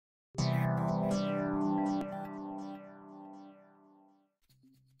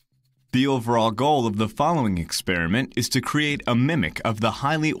The overall goal of the following experiment is to create a mimic of the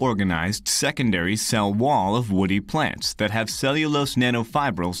highly organized secondary cell wall of woody plants that have cellulose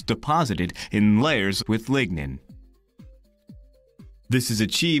nanofibrils deposited in layers with lignin. This is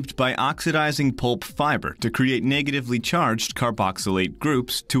achieved by oxidizing pulp fiber to create negatively charged carboxylate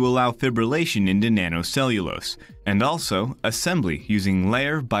groups to allow fibrillation into nanocellulose, and also assembly using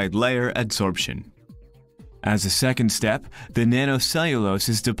layer-by-layer adsorption. As a second step, the nanocellulose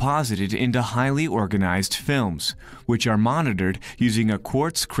is deposited into highly organized films, which are monitored using a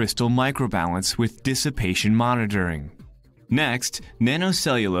quartz crystal microbalance with dissipation monitoring. Next,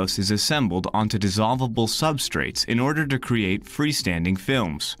 nanocellulose is assembled onto dissolvable substrates in order to create freestanding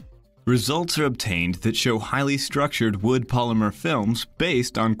films. Results are obtained that show highly structured wood polymer films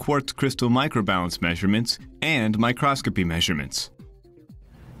based on quartz crystal microbalance measurements and microscopy measurements.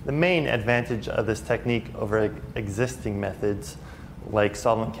 The main advantage of this technique over existing methods, like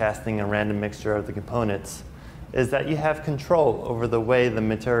solvent casting and random mixture of the components, is that you have control over the way the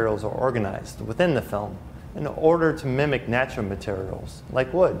materials are organized within the film in order to mimic natural materials,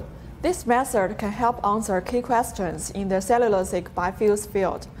 like wood. This method can help answer key questions in the cellulosic bifuse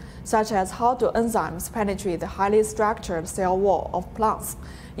field, such as how do enzymes penetrate the highly structured cell wall of plants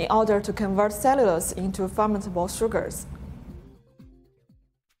in order to convert cellulose into fermentable sugars.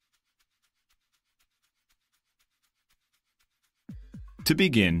 To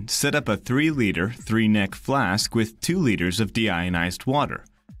begin, set up a 3-liter 3-neck flask with 2 liters of deionized water,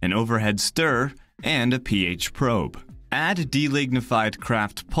 an overhead stir, and a pH probe. Add delignified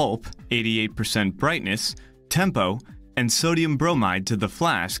kraft pulp, 88% brightness, tempo, and sodium bromide to the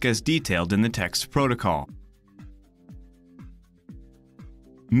flask as detailed in the text protocol.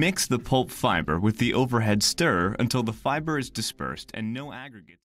 Mix the pulp fiber with the overhead stir until the fiber is dispersed and no aggregates.